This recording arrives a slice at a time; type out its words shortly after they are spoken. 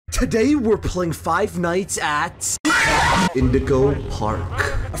Today we're playing Five Nights at Indigo Park,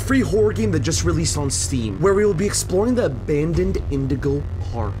 a free horror game that just released on Steam, where we will be exploring the abandoned Indigo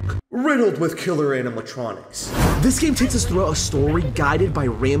Park, riddled with killer animatronics. This game takes us through a story guided by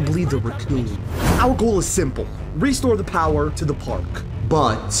Rambley the Raccoon. Our goal is simple: restore the power to the park.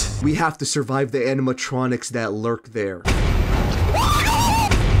 But we have to survive the animatronics that lurk there.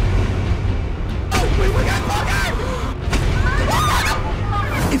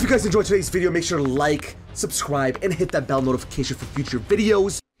 If you guys enjoyed today's video, make sure to like, subscribe, and hit that bell notification for future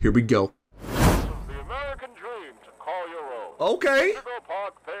videos. Here we go. The American dream to call your own. Okay. Indigo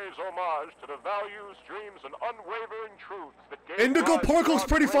Park pays homage to the values, dreams, and unwavering truths that gave Indigo rise Park to looks our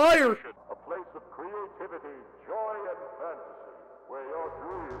pretty great fire. nation. A place of creativity, joy, and fantasy, where your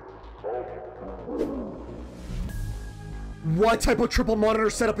dreams go. What type of triple monitor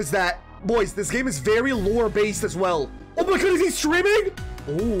setup is that? Boys, this game is very lore-based as well. Oh my god, is he streaming?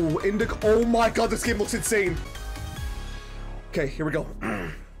 Oh, Indigo. Oh my god, this game looks insane. Okay, here we go.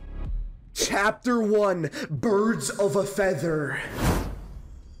 Chapter 1, Birds of a Feather.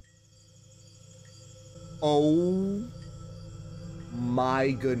 Oh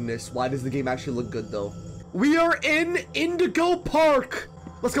my goodness. Why does the game actually look good though? We are in Indigo Park.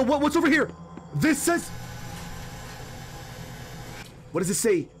 Let's go. What's over here? This says... What does it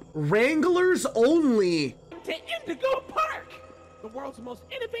say? Wranglers only. To Indigo Park, the world's most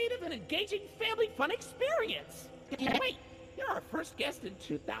innovative and engaging family fun experience. Wait, you're our first guest in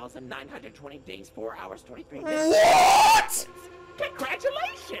 2,920 days, 4 hours, 23 minutes. What?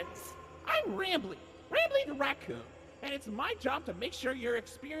 Congratulations! I'm Rambley the Raccoon, and it's my job to make sure your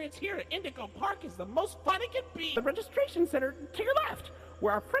experience here at Indigo Park is the most fun it can be. The registration center to your left,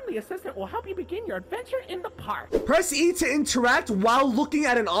 where our friendly assistant will help you begin your adventure in the park. Press E to interact while looking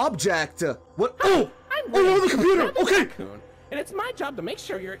at an object. What? Oh! I'm Oh, on the computer! Rambley the Okay! Raccoon, and it's my job to make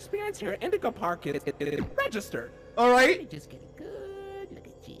sure your experience here at Indigo Park is registered. Alright. Just get a good look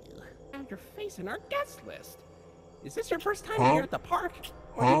at you. And your face in our guest list. Is this your first time here at the park?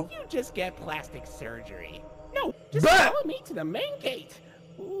 Or did you just get plastic surgery? No, just follow me to the main gate.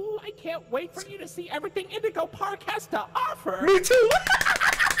 Ooh, I can't wait for you to see everything Indigo Park has to offer. Me too!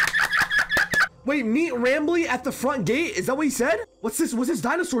 Wait, meet Rambley at the front gate? Is that what he said? What's this? What's this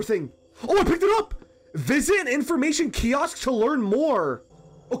dinosaur thing? Oh, I picked it up! Visit an information kiosk to learn more.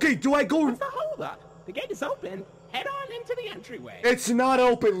 Okay, do I go... What's the holdup? The gate is open. Head on into the entryway. It's not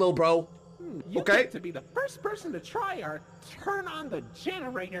open, little bro. You Okay. get to be the first person to try our turn on the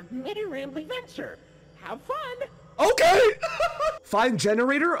generator mini Rambley venture. Have fun. Okay! Find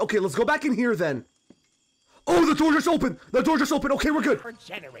generator? Okay, let's go back in here then. Oh, the door just opened! The door just opened! Okay, we're good. Our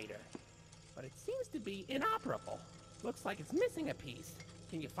generator. But it seems to be inoperable. Looks like it's missing a piece.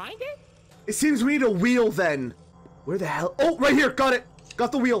 Can you find it? It seems we need a wheel then. Where the hell? Oh, right here. Got it.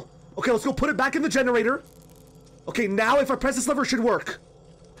 Got the wheel. Okay, let's go put it back in the generator. Okay, now if I press this lever, it should work.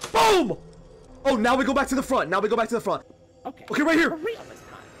 Boom! Oh, now we go back to the front. Now we go back to the front. Okay. Okay, right here. For real this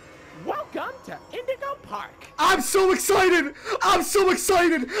time. Welcome to Indigo Park. I'm so excited! I'm so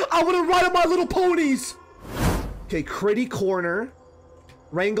excited! I want to ride on my little ponies! Okay, Critty Corner.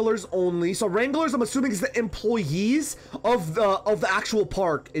 Wranglers only. So Wranglers, I'm assuming, is the employees of the actual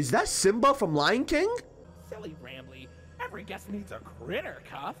park. Is that Simba from Lion King? Silly Rambley. Every guest needs a critter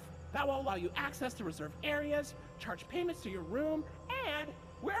cuff. That will allow you access to reserved areas, charge payments to your room, and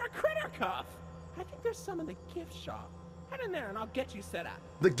wear a critter cuff. I think there's some in the gift shop. Head in there and I'll get you set up.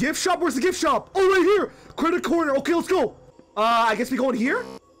 The gift shop? Where's the gift shop? Oh, right here! Critter Corner. Okay, let's go. I guess we go in here?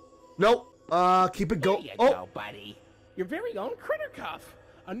 Nope. Keep it going. There you go, buddy. Your very own critter cuff.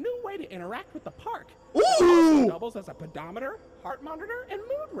 A new way to interact with the park. Ooh! It doubles as a pedometer, heart monitor, and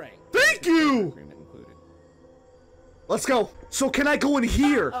mood ring. Thank you! Agreement included. Let's go. So can I go in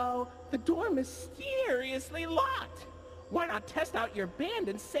here? Oh, the door mysteriously locked. Why not test out your band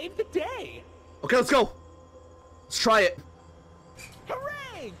and save the day? Okay, let's go. Let's try it.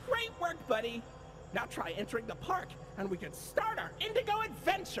 Hooray! Great work, buddy. Now try entering the park, and we can start our Indigo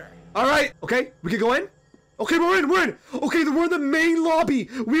adventure. All right. Okay, we can go in. Okay, we're in. Okay, we're in the main lobby.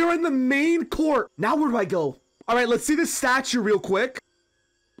 We are in the main court. Now where do I go? All right, let's see this statue real quick.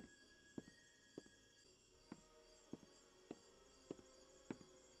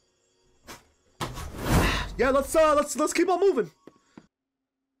 Yeah, let's keep on moving.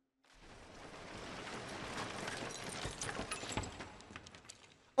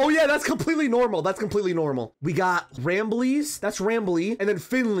 Oh yeah, that's completely normal. That's completely normal. We got Rambley's, that's Rambley, and then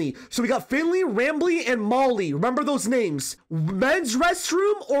Finley. So we got Finley, Rambley, and Molly. Remember those names. Men's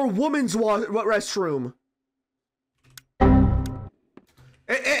restroom or woman's restroom?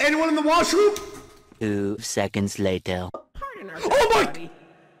 Anyone in the washroom? 2 seconds later. Pardon our Oh my- buddy.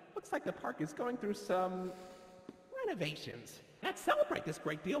 Looks like the park is going through some renovations. Let's celebrate this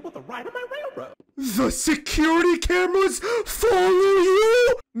great deal with a ride on my railroad. The security cameras follow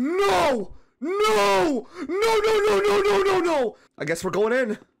you? No! No! No, no, no, no, no, no, no! I guess we're going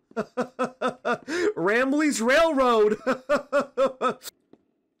in. Rambley's Railroad. A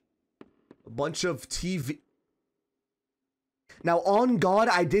bunch of TV. Now, on God,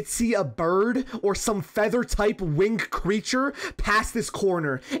 I did see a bird or some feather-type winged creature pass this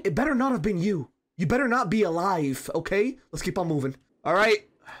corner. It better not have been you. You better not be alive, okay? Let's keep on moving. All right,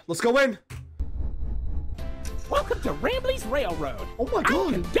 let's go in. Welcome to Rambley's Railroad. Oh my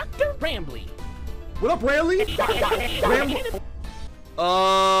God. I'm Conductor Rambley. What up, Rambley?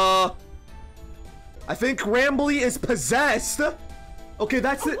 I think Rambley is possessed. Okay,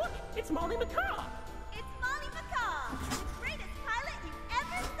 that's it. Look, it's Molly McCaw. It's Molly McCaw, greatest pilot you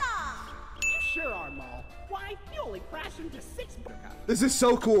ever saw. You sure are, Maul. Why, you only crashed into 6 buttercups. This is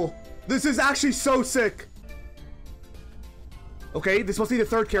so cool. This is actually so sick. Okay, this must be the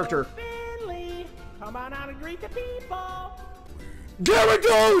third character. Finley, come on out and greet the people.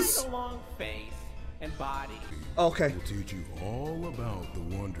 Gyarados! A long face and body. Okay. We'll teach you all about the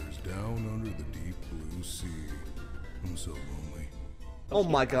wonders down under the deep blue sea. I'm so lonely. Oh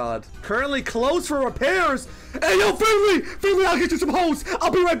my God. Currently closed for repairs. Hey, yo, Finley! Finley, I'll get you some hose.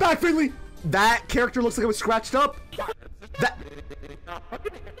 I'll be right back, Finley. That character looks like it was scratched up.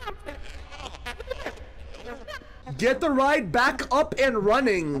 Get the ride back up and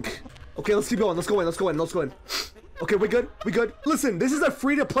running. Okay, let's keep going. Let's go in. Let's go in. Let's go in. Okay, we good? We good? Listen, this is a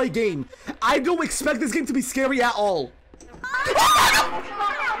free-to-play game. I don't expect this game to be scary at all.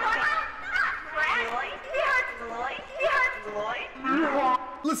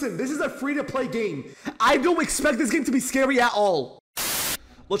 Listen, this is a free-to-play game. I don't expect this game to be scary at all.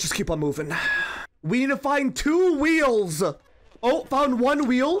 Let's just keep on moving. We need to find 2 wheels. Oh, found 1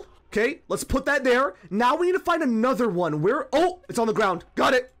 wheel. Okay, let's put that there. Now we need to find another one. Where? Oh, it's on the ground.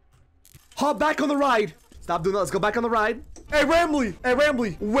 Got it. Hop back on the ride. Stop doing that. Let's go back on the ride. Hey, Rambley. Hey,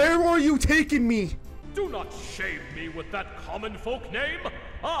 Rambley. Where are you taking me? Do not shame me with that common folk name.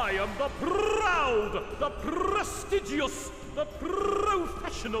 I am the proud, the prestigious, the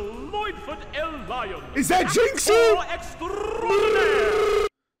professional Lloydford L. Lion. Is that Jinxie? Or extraordinaire.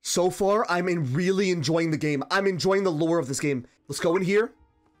 So far, I'm really enjoying the game. I'm enjoying the lore of this game. Let's go in here.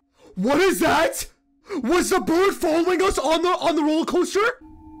 What is that? Was the bird following us on the roller coaster?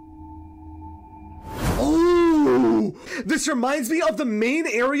 Oh, this reminds me of the main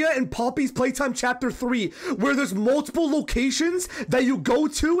area in Poppy's Playtime Chapter 3, where there's multiple locations that you go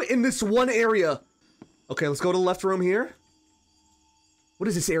to in this one area. Okay, let's go to the left room here. What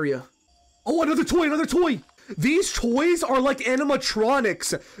is this area? Oh, another toy, another toy. These toys are like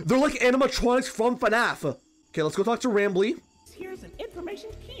animatronics. They're like animatronics from FNAF. Okay, let's go talk to Rambley. Here's an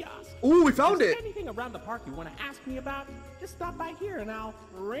information kiosk. Ooh, we found it. Anything around the park you want to ask me about, just stop by here and I'll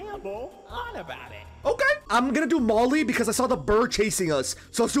ramble on about it. Okay. I'm gonna do Molly because I saw the bird chasing us.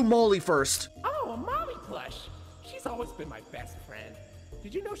 So let's do Molly first. Oh, a Molly plush. She's always been my best friend.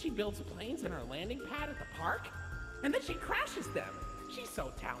 Did you know she builds planes in her landing pad at the park? And then she crashes them. She's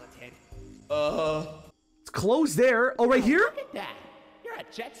so talented. It's closed there. Oh, right here? Look at that. You're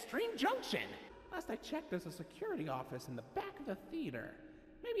at Jetstream Junction. Last I checked, there's a security office in the back of the theater.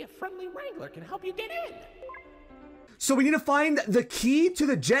 Maybe a friendly wrangler can help you get in. So we need to find the key to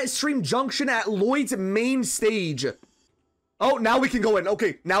the Jetstream Junction at Lloyd's main stage. Oh, now we can go in.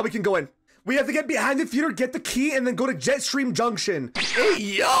 Okay, now we can go in. We have to get behind the theater, get the key, and then go to Jetstream Junction. Hey,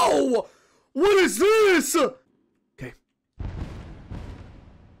 yo! What is this? Okay.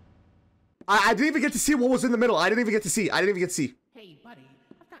 I didn't even get to see what was in the middle. I didn't even get to see. Hey, buddy.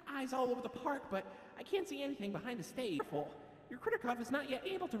 I've got eyes all over the park, but I can't see anything behind the stage. Your critter cuff is not yet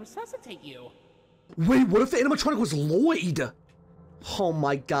able to resuscitate you. Wait, what if the animatronic was Lloyd? Oh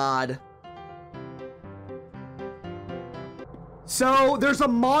my God. So, there's a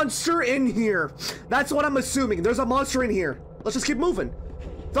monster in here. That's what I'm assuming. There's a monster in here. Let's just keep moving.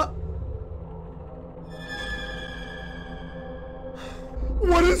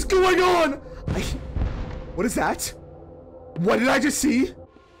 What is going on? What is that? What did I just see?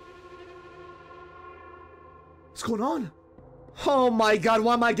 What's going on? Oh my God,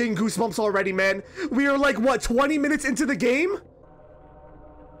 why am I getting goosebumps already, man? We are like, what, 20 minutes into the game?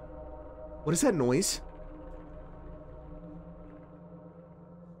 What is that noise?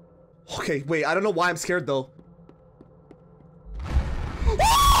 Okay, wait, I don't know why I'm scared though.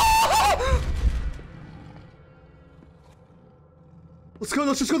 Let's go,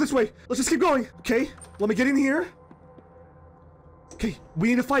 let's just go this way. Let's just keep going. Okay, let me get in here. Okay, we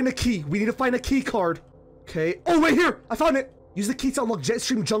need to find a key. We need to find a key card. Okay, oh, right here, I found it. Use the key to unlock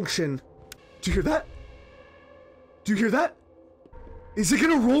Jetstream Junction. Do you hear that? Do you hear that? Is it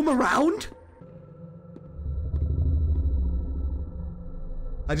gonna roam around?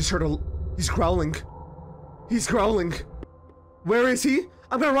 I just heard he's growling. He's growling. Where is he?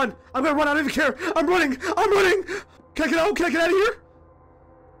 I'm gonna run. I'm gonna run. I don't even care. I'm running. I'm running. Can I get out? Can I get out of here?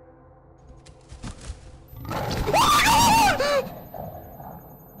 Oh my God!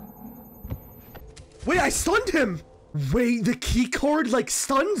 Wait, I stunned him. Wait, the key card like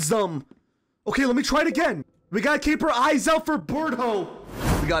stuns them. Okay, let me try it again. We gotta keep our eyes out for Birdho.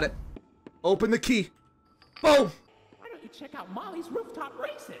 We got it. Open the key. Boom. Why don't you check out Molly's rooftop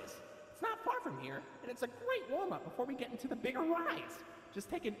races? It's not far from here, and it's a great warm-up before we get into the bigger rides. Just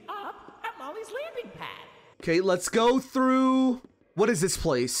take it up at Molly's landing pad. Okay, let's go through... What is this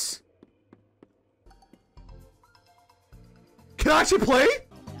place? Can I actually play?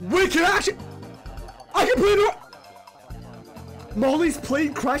 Wait, can I actually... I can play no... Molly's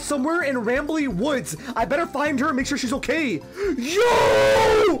plane crashed somewhere in Rambley Woods. I better find her and make sure she's okay.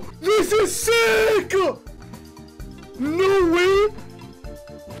 Yo! This is sick! No way!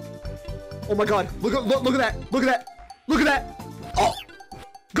 Oh my God, look at that, look at that, look at that. Oh,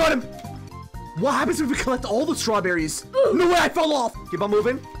 got him. What happens if we collect all the strawberries? No way, I fell off. Keep on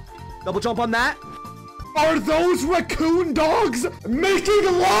moving. Double jump on that. Are those raccoon dogs making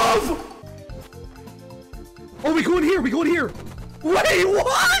love? Oh, we go in here, we go in here. Wait,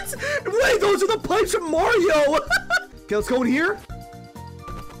 what? Wait, those are the pipes from Mario. Okay, let's go in here.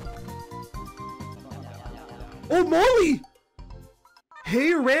 Oh, Molly.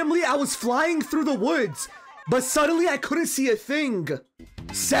 Hey, Rambley, I was flying through the woods, but suddenly I couldn't see a thing.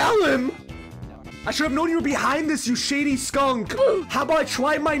 Salim? I should have known you were behind this, you shady skunk. How about I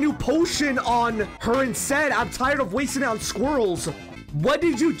try my new potion on her instead? I'm tired of wasting it on squirrels. What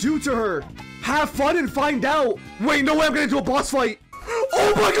did you do to her? Have fun and find out. Wait, no way, I'm gonna do a boss fight.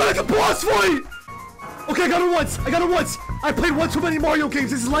 Oh my God, it's a boss fight! Okay, I got her once. I got her once. I played one too many Mario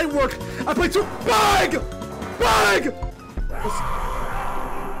games. This is light work. I played too... Bag! Bag!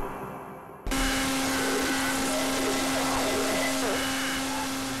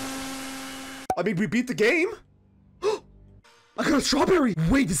 I mean, we beat the game. I got a strawberry.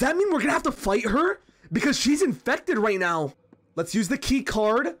 Wait, does that mean we're gonna have to fight her? Because she's infected right now. Let's use the key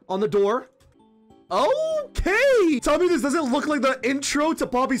card on the door. Okay. Tell me this doesn't look like the intro to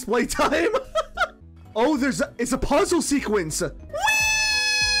Bobby's Playtime. Oh, it's a puzzle sequence. Whee!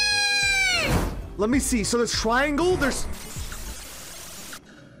 Let me see. So there's triangle. There's...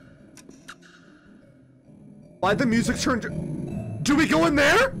 Why'd the music turn? Do we go in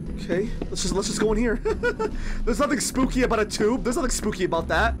there? Okay, let's just go in here. There's nothing spooky about a tube. There's nothing spooky about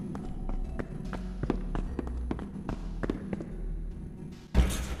that.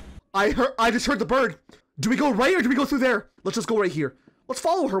 I just heard the bird. Do we go right or do we go through there? Let's just go right here. Let's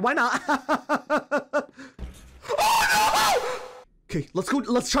follow her. Why not? Oh no! Okay, let's go.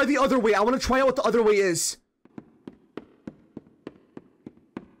 Let's try the other way. I want to try out what the other way is.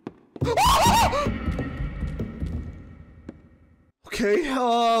 Okay,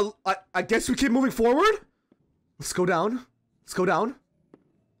 I guess we keep moving forward. Let's go down. Let's go down.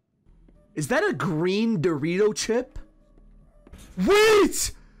 Is that a green Dorito chip?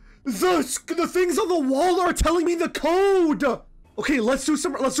 Wait! The things on the wall are telling me the code! Okay, let's do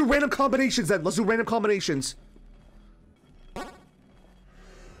random combinations then. Let's do random combinations.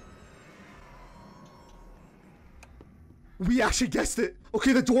 We actually guessed it.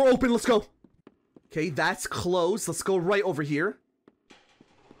 Okay, the door opened. Let's go. Okay, that's closed. Let's go right over here.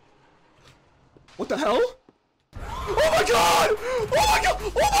 What the hell? Oh my God! Oh my God!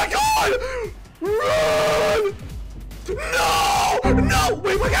 Oh my God! Run! No! No!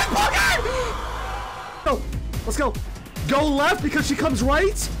 Wait, we got Pocket! No! Let's go. Go left because she comes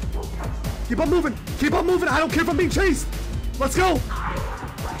right. Keep on moving. Keep on moving. I don't care if I'm being chased. Let's go.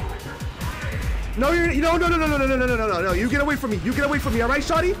 No, no. You get away from me. You get away from me. All right,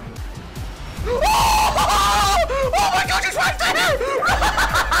 Shotty? Oh my God, she's right there!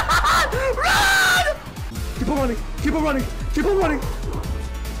 Run! Keep on running. Keep on running. Keep on running.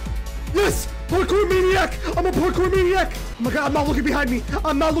 Yes! Parkour maniac! I'm a parkour maniac! Oh my God, I'm not looking behind me.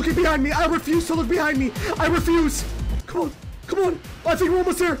 I'm not looking behind me. I refuse to look behind me. I refuse. Come on. Come on. I think we're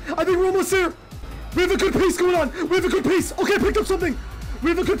almost there. I think we're almost there. We have a good pace going on. We have a good pace. Okay, I picked up something. We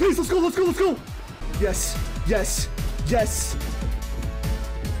have a good pace. Let's go. Let's go. Let's go. Yes. Yes. Yes.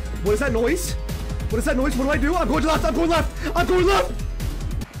 What is that noise? What is that noise? What do I do? I'm going left. I'm going left. I'm going left.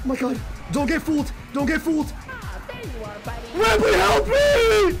 Oh my God. Don't get fooled. Don't get fooled. Ah, there you are, buddy. Rambley, help me!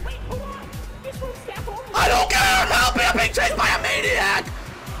 Wait, hold on. This one's step over. I don't care! Help me! I'm being chased by a maniac!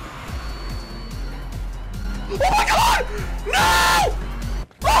 Oh my god! No!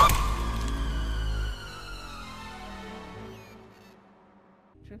 Oh!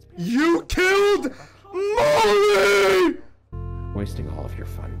 You killed Molly! Wasting all of your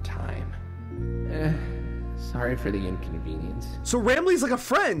fun time. Sorry for the inconvenience. So Rambley's like a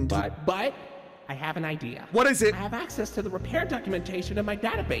friend. But I have an idea. What is it? I have access to the repair documentation in my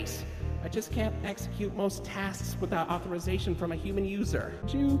database. I just can't execute most tasks without authorization from a human user.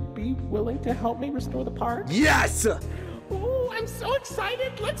 Would you be willing to help me restore the park? Yes! Oh, I'm so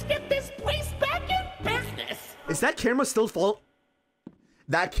excited. Let's get this place back in business. Is that camera still full?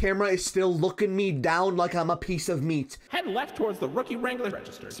 That camera is still looking me down like I'm a piece of meat. Head left towards the Rookie Wrangler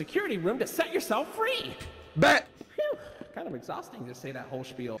Register security room to set yourself free. Bet. Phew, kind of exhausting to say that whole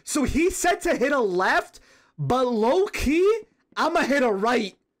spiel. So he said to hit a left, but low key, I'ma hit a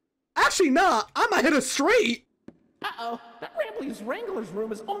right. Actually, nah, I'ma hit a straight. Uh-oh, that Rambley's Wrangler's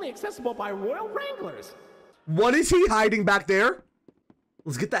room is only accessible by Royal Wranglers. What is he hiding back there?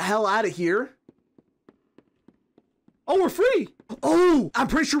 Let's get the hell out of here. Oh, we're free. Oh, I'm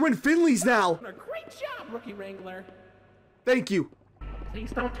pretty sure we're in Finley's now. A great job, Rookie Wrangler. Thank you.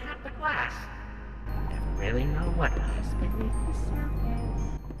 Please don't tap the glass. Never really know what lies beneath the surface.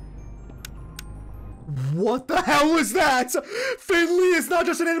 What the hell is that? Finley is not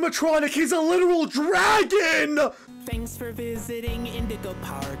just an animatronic, he's a literal dragon! Thanks for visiting Indigo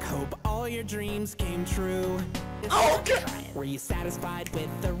Park. Hope all your dreams came true. Okay. Were you satisfied with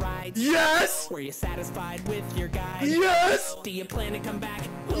the ride? Yes! Were you satisfied with your guide? Yes! Do you plan to come back?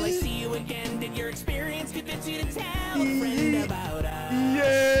 Will I see you again? Did your experience convince you to tell a friend about us?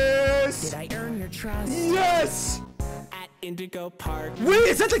 Yes! Did I earn your trust? Yes! At Indigo Park. Wait,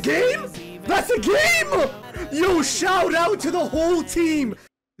 is that the game? That's the game! Yo, shout out to the whole team!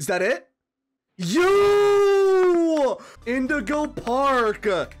 Is that it? Yo! Indigo Park!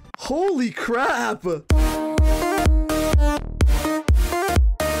 Holy crap!